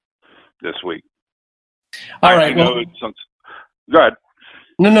win this week. All right. Go ahead.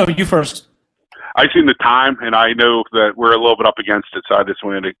 No, you first. I've seen the time, and I know that we're a little bit up against it, so I just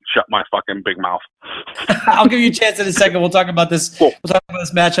wanted to shut my fucking big mouth. I'll give you a chance in a second. We'll talk about this. Cool. We'll talk about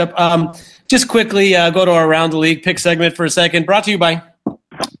this matchup. Just quickly go to our Around the League pick segment for a second. Brought to you by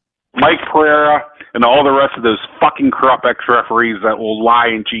Mike Pereira and all the rest of those fucking corrupt ex-referees that will lie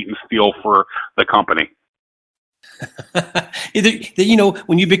and cheat and steal for the company.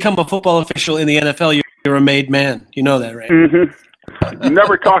 When you become a football official in the NFL, you're a made man. You know that, right? Mm-hmm.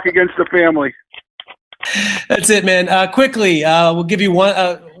 Never talk against the family. That's it, man. Quickly, we'll give you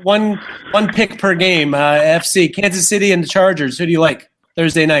one pick per game. FC, Kansas City and the Chargers. Who do you like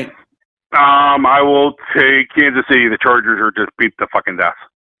Thursday night? I will take Kansas City. The Chargers are just beat the fucking death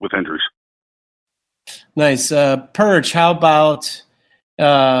with injuries. Nice. Perch, how about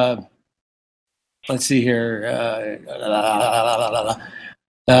let's see here.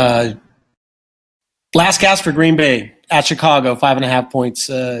 Last cast for Green Bay at Chicago, 5.5 points.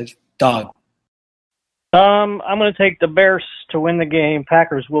 Dog. I'm going to take the Bears to win the game.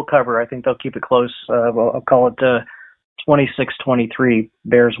 Packers will cover. I think they'll keep it close. I'll call it 26-23.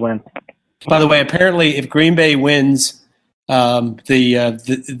 Bears win. By the way, apparently, if Green Bay wins, they have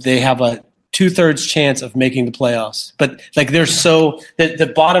 2/3 chance of making the playoffs. But like they're so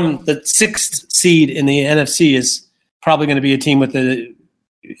the bottom, the 6th seed in the NFC is probably going to be a team with a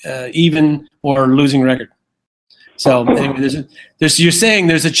even or losing record. So anyway, you're saying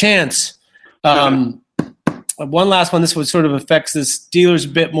there's a chance. One last one. This one sort of affects the Steelers a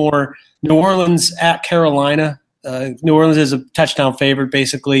bit more. New Orleans at Carolina. New Orleans is a touchdown favorite,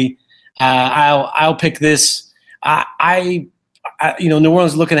 basically. I'll pick this. New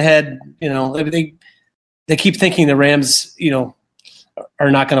Orleans looking ahead. They keep thinking the Rams,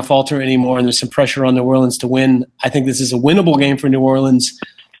 are not going to falter anymore, and there's some pressure on New Orleans to win. I think this is a winnable game for New Orleans,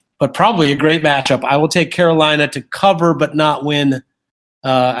 but probably a great matchup. I will take Carolina to cover but not win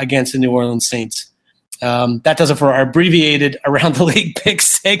against the New Orleans Saints. That does it for our abbreviated Around the League pick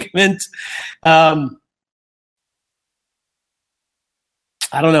segment. I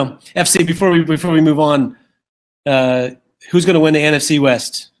don't know. FC, before we move on, who's going to win the NFC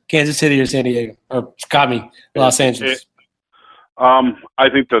West? Kansas City or San Diego? Or, Los Angeles? I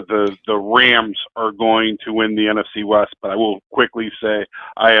think that the Rams are going to win the NFC West, but I will quickly say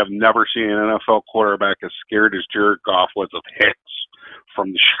I have never seen an NFL quarterback as scared as Jared Goff was of hits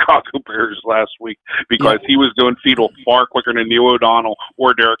from the Chicago Bears last week, because he was doing fetal far quicker than Neil O'Donnell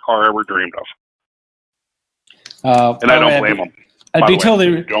or Derek Carr ever dreamed of. And I don't blame him.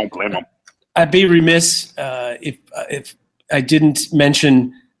 Don't blame him. I'd be remiss if I didn't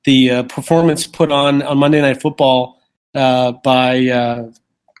mention the performance put on Monday Night Football by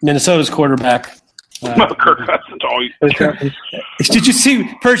Minnesota's quarterback. Kirk Cousins always. Did you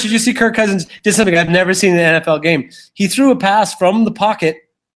see Kirk Cousins did something I've never seen in an NFL game? He threw a pass from the pocket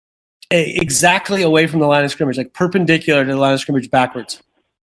exactly away from the line of scrimmage, like perpendicular to the line of scrimmage backwards.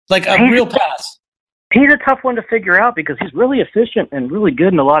 Like a real pass. He's a tough one to figure out because he's really efficient and really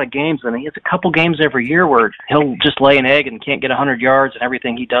good in a lot of games. And he has a couple games every year where he'll just lay an egg and can't get 100 yards, and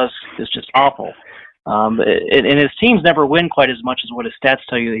everything he does is just awful. And his teams never win quite as much as what his stats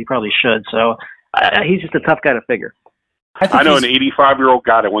tell you that he probably should. So he's just a tough guy to figure. I know an 85-year-old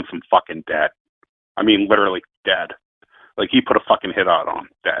guy that went from fucking dead. I mean, literally dead. Like, he put a fucking hit out on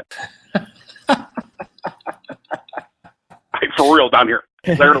dead. For real, down here.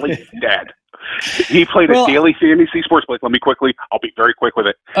 Literally dead. He played a daily fantasy sports. Like, I'll be very quick with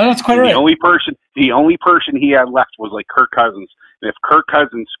it. Oh, that's quite right. The only person he had left was like Kirk Cousins. And if Kirk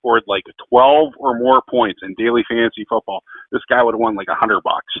Cousins scored like 12 or more points in daily fantasy football, this guy would have won like $100.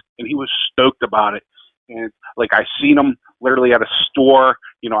 And he was stoked about it. And like, I seen him literally at a store,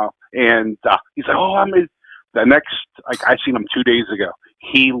 and he's like, "Oh, I'm in." The next, I seen him 2 days ago.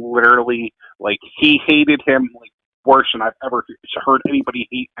 He literally, he hated him like worse than I've ever heard anybody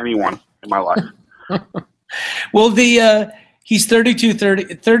hate anyone in my life. Well, he's 32,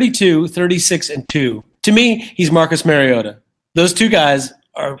 36, and 2. To me, he's Marcus Mariota. Those two guys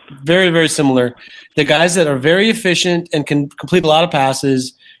are very, very similar. The guys that are very efficient and can complete a lot of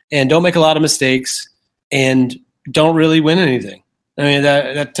passes and don't make a lot of mistakes and don't really win anything. I mean,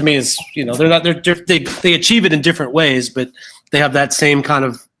 that to me is, they achieve it in different ways, but they have that same kind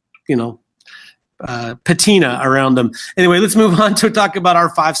of, patina around them. Anyway, let's move on to talk about our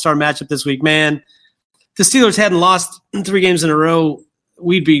 5-star matchup this week. Man, the Steelers hadn't lost 3 games in a row.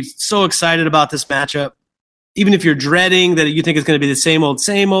 We'd be so excited about this matchup. Even if you're dreading that you think it's going to be the same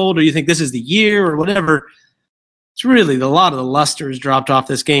old, or you think this is the year or whatever, it's really a lot of the luster has dropped off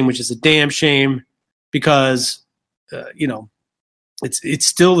this game, which is a damn shame because, it's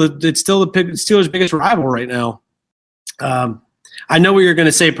still the Steelers' biggest rival right now. I know what you're going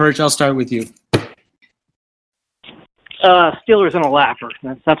to say, Perch. I'll start with you. Steelers and a laugher.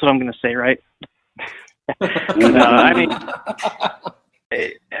 That's what I'm going to say, right? I mean,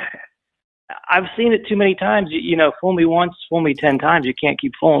 I've seen it too many times. Fool me once, fool me 10 times. You can't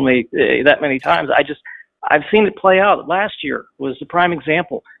keep fooling me that many times. I've seen it play out. Last year was the prime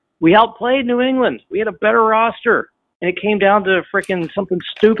example. We outplayed New England. We had a better roster, and it came down to freaking something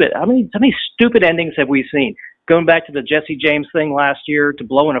stupid. How many stupid endings have we seen? Going back to the Jesse James thing last year, to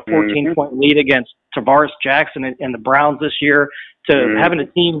blowing a 14-point lead against Tavares Jackson and the Browns this year, to having a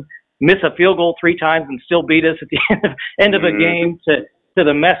team miss a field goal 3 times and still beat us at the end of a game, to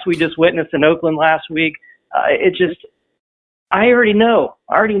the mess we just witnessed in Oakland last week. I already know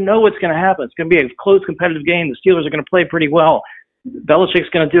what's going to happen. It's going to be a close, competitive game. The Steelers are going to play pretty well. Belichick's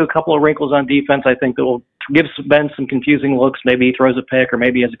going to do a couple of wrinkles on defense, I think, that will give Ben some confusing looks. Maybe he throws a pick, or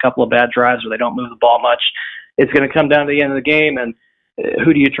maybe he has a couple of bad drives where they don't move the ball much. It's going to come down to the end of the game, and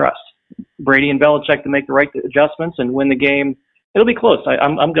who do you trust? Brady and Belichick to make the right adjustments and win the game. It'll be close.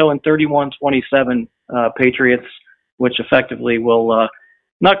 I'm going 31-27 Patriots, which effectively will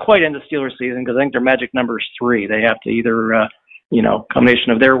not quite end the Steelers season, because I think their magic number is 3. They have to either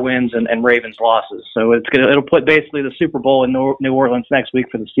combination of their wins and Ravens losses. So it'll put basically the Super Bowl in New Orleans next week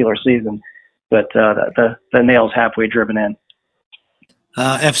for the Steelers season. But the nail's halfway driven in.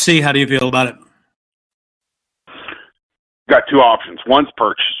 FC, how do you feel about it? Got two options. One's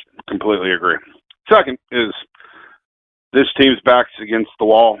perch. Completely agree. Second is this team's back's against the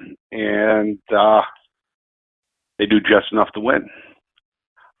wall, and they do just enough to win.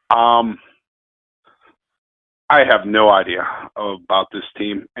 I have no idea about this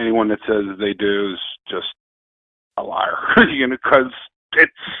team. Anyone that says they do is just a liar. Because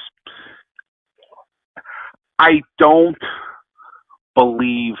I don't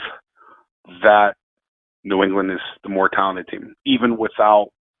believe that New England is the more talented team, even without,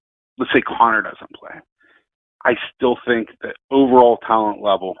 let's say, Connor doesn't play. I still think that overall talent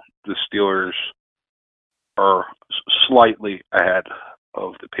level, the Steelers are slightly ahead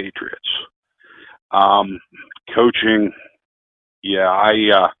of the Patriots. Coaching,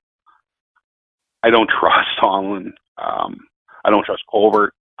 I don't trust Tomlin. I don't trust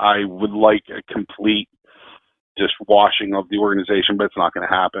Colbert. I would like a complete just washing of the organization, but it's not going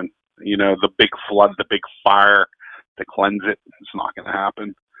to happen. The big flood, the big fire to cleanse it, it's not going to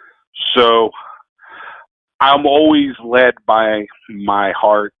happen. So I'm always led by my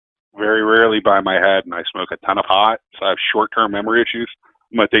heart, very rarely by my head, and I smoke a ton of pot, so I have short-term memory issues.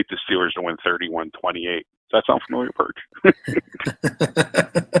 I'm going to take the Steelers to win 31-28. Does that sound familiar, Perch?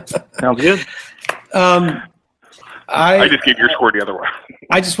 Sounds good. I just gave your score the other way.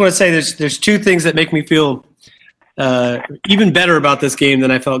 I just want to say there's two things that make me feel even better about this game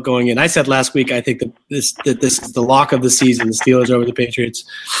than I felt going in. I said last week I think that this is the lock of the season, the Steelers over the Patriots,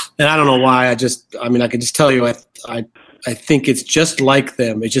 and I don't know why. I can just tell you I think it's just like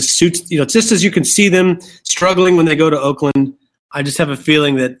them. It just suits just as you can see them struggling when they go to Oakland. I just have a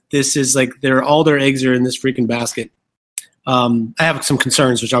feeling that this is like all their eggs are in this freaking basket. I have some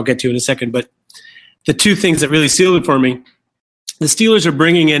concerns, which I'll get to in a second, but the two things that really sealed it for me, the Steelers are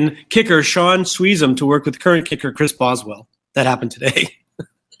bringing in kicker Sean Sweezum to work with current kicker Chris Boswell. That happened today.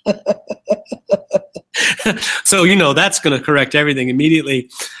 So, that's going to correct everything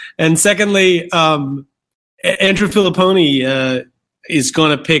immediately. And secondly, Andrew Filipponi is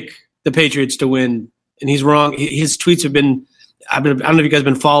going to pick the Patriots to win, and he's wrong. His tweets have been I don't know if you guys have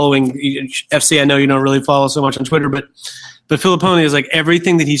been following FC. I know you don't really follow so much on Twitter, but Filipponi is like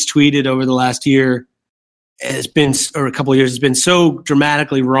everything that he's tweeted over the last year has been, or a couple of years, has been so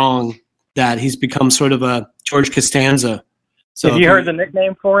dramatically wrong that he's become sort of a George Costanza. So have you heard the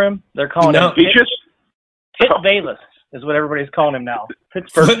nickname for him? They're calling him Pit Bayless is what everybody's calling him now.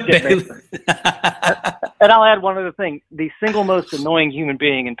 Pittsburgh Pit Bayless. And I'll add one other thing. The single most annoying human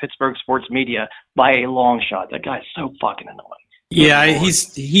being in Pittsburgh sports media by a long shot. That guy's so fucking annoying. Yeah,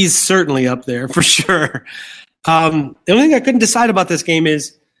 he's certainly up there for sure. The only thing I couldn't decide about this game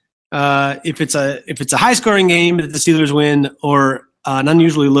is if it's a high scoring game that the Steelers win or an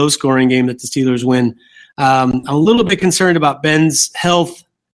unusually low scoring game that the Steelers win. I'm a little bit concerned about Ben's health,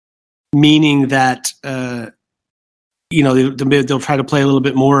 meaning that they'll try to play a little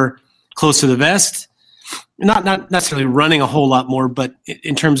bit more close to the vest. Not necessarily running a whole lot more, but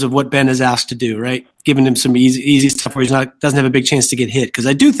in terms of what Ben is asked to do, right? Giving him some easy stuff where doesn't have a big chance to get hit. Because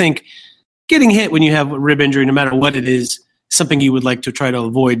I do think getting hit when you have a rib injury, no matter what it is something you would like to try to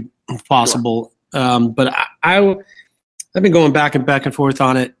avoid if possible. Sure. But I've been going back and forth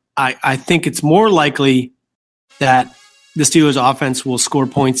on it. I think it's more likely that the Steelers offense will score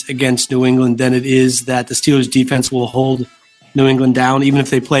points against New England than it is that the Steelers defense will hold New England down. Even if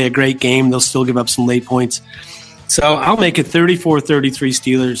they play a great game, they'll still give up some late points. So I'll make it 34-33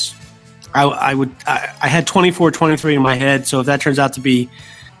 Steelers. I had 24-23 in my head, so if that turns out to be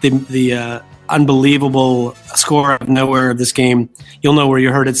the unbelievable score out of nowhere of this game, you'll know where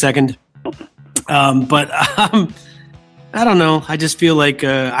you heard it second. But I don't know. I just feel like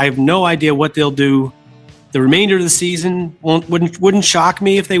I have no idea what they'll do. The remainder of the season wouldn't shock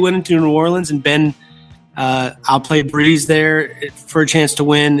me if they went into New Orleans and Ben. I'll play Breeze there for a chance to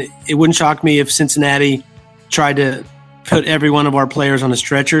win. It wouldn't shock me if Cincinnati tried to put every one of our players on a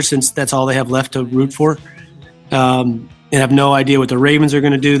stretcher, since that's all they have left to root for. And have no idea what the Ravens are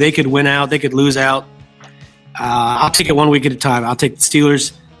going to do. They could win out. They could lose out. I'll take it 1 week at a time. I'll take the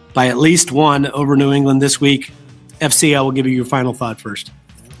Steelers by at least one over New England this week. FC, I will give you your final thought first.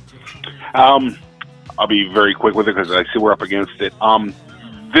 I'll be very quick with it because I see we're up against it.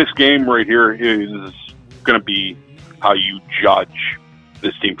 This game right here is going to be how you judge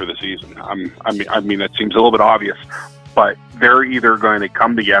this team for the season. I mean, that seems a little bit obvious, but they're either going to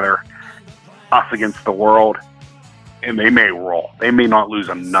come together, us against the world, and they may roll. They may not lose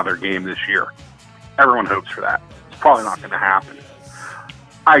another game this year. Everyone hopes for that. probably not going to happen.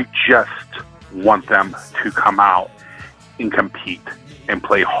 I just want them to come out and compete and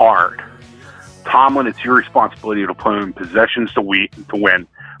play hard. Tomlin, it's your responsibility to put in possessions to win,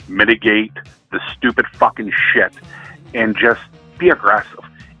 mitigate the stupid fucking shit, and just be aggressive.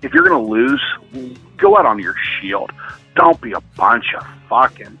 If you're going to lose, go out on your shield. Don't be a bunch of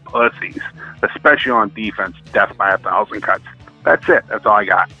fucking pussies, especially on defense, death by 1,000 cuts. That's it. That's all I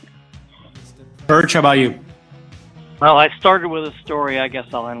got. Birch, how about you? Well, I started with a story. I guess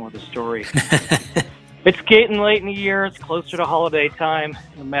I'll end with a story. It's getting late in the year. It's closer to holiday time,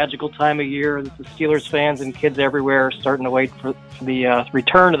 a magical time of year that the Steelers fans and kids everywhere are starting to wait for the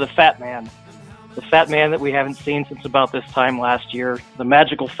return of the Fat Man. The Fat Man that we haven't seen since about this time last year. The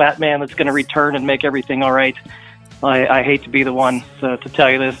magical Fat Man that's going to return and make everything all right. I hate to be the one to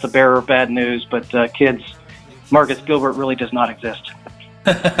tell you this, the bearer of bad news, but kids, Marcus Gilbert really does not exist.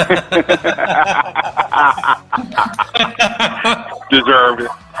 Deserved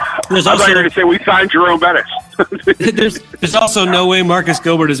it. There's I also, thought you were going to say we signed Jerome Bettis. there's also no way Marcus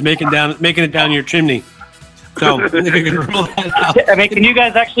Gilbert is making it down your chimney. So rule that out. I mean, can you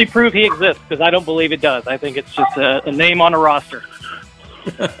guys actually prove he exists? Because I don't believe it does. I think it's just a name on a roster.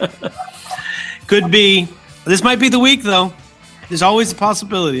 Could be. This might be the week, though. There's always a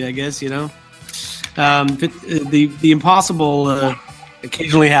possibility, I guess. The impossible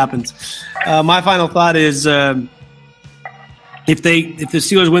occasionally happens. My final thought is, if the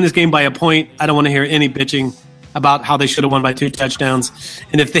Steelers win this game by a point, I don't want to hear any bitching about how they should have won by 2 touchdowns.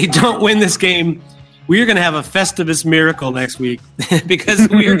 And if they don't win this game, we are going to have a Festivus miracle next week because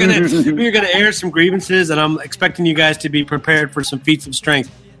we are going to air some grievances, and I'm expecting you guys to be prepared for some feats of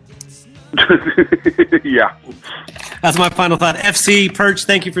strength. Yeah. That's my final thought. FC, Perch,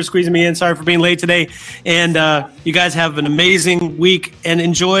 thank you for squeezing me in. Sorry for being late today. And you guys have an amazing week and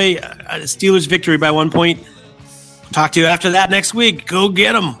enjoy a Steelers victory by 1 point. Talk to you after that next week. Go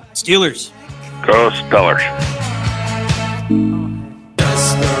get them, Steelers. Go Steelers.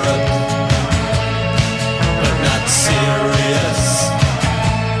 Desperate, but not serious.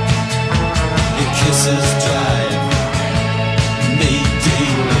 Your kisses drive me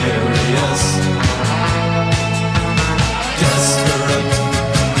delirious. Desperate,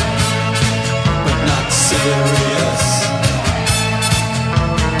 but not serious.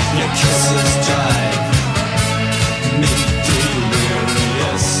 Your kisses drive me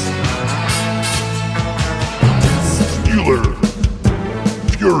delirious.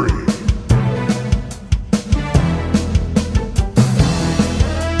 SteelerFury.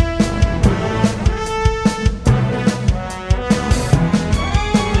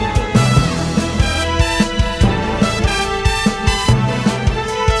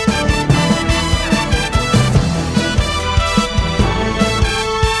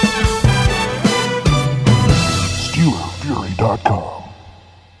 SteelerFury.com.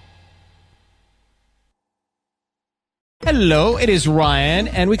 Hello, it is Ryan,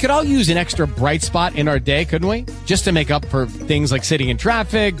 and we could all use an extra bright spot in our day, couldn't we? Just to make up for things like sitting in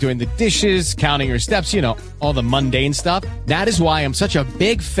traffic, doing the dishes, counting your steps, all the mundane stuff. That is why I'm such a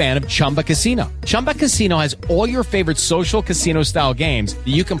big fan of Chumba Casino. Chumba Casino has all your favorite social casino-style games that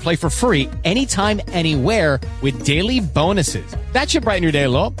you can play for free anytime, anywhere with daily bonuses. That should brighten your day a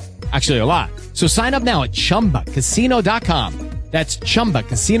little. Actually, a lot. So sign up now at ChumbaCasino.com. That's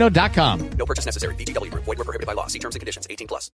ChumbaCasino.com. No purchase necessary. VGW Group. Void where prohibited by law. See terms and conditions. 18+.